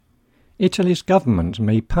Italy's government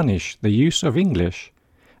may punish the use of English.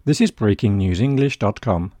 This is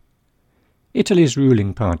breakingnewsenglish.com. Italy's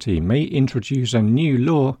ruling party may introduce a new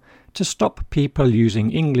law to stop people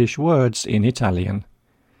using English words in Italian.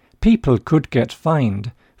 People could get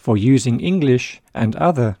fined for using English and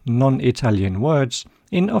other non-Italian words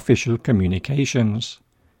in official communications.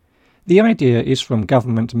 The idea is from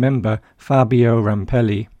government member Fabio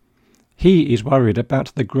Rampelli. He is worried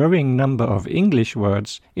about the growing number of English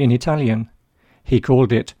words in Italian. He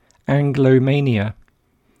called it Anglomania.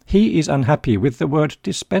 He is unhappy with the word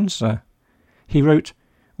dispenser. He wrote,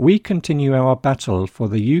 "We continue our battle for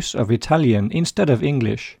the use of Italian instead of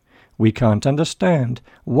English. We can't understand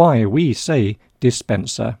why we say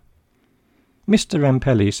dispenser." Mr.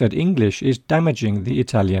 Rampelli said English is damaging the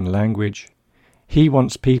Italian language. He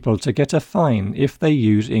wants people to get a fine if they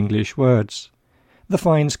use English words. The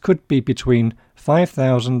fines could be between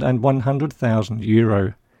 €5,000 and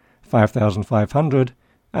 €100,000, $5,500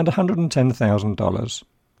 and $110,000.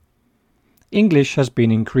 English has been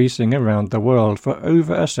increasing around the world for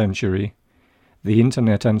over a century. The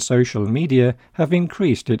Internet and social media have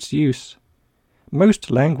increased its use. Most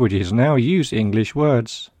languages now use English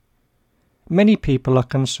words. Many people are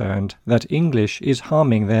concerned that English is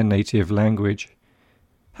harming their native language.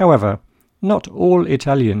 However, not all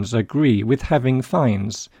Italians agree with having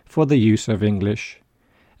fines for the use of English.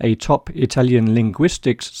 A top Italian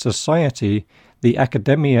linguistics society, the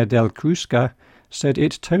Accademia del Crusca, said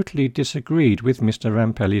it totally disagreed with Mr.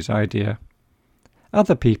 Rampelli's idea.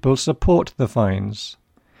 Other people support the fines.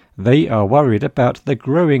 They are worried about the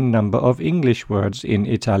growing number of English words in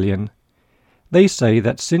Italian. They say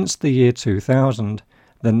that since the year 2000,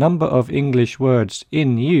 the number of English words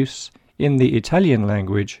in use in the Italian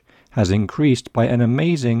language has increased by an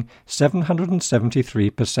amazing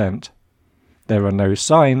 773%. There are no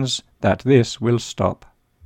signs that this will stop.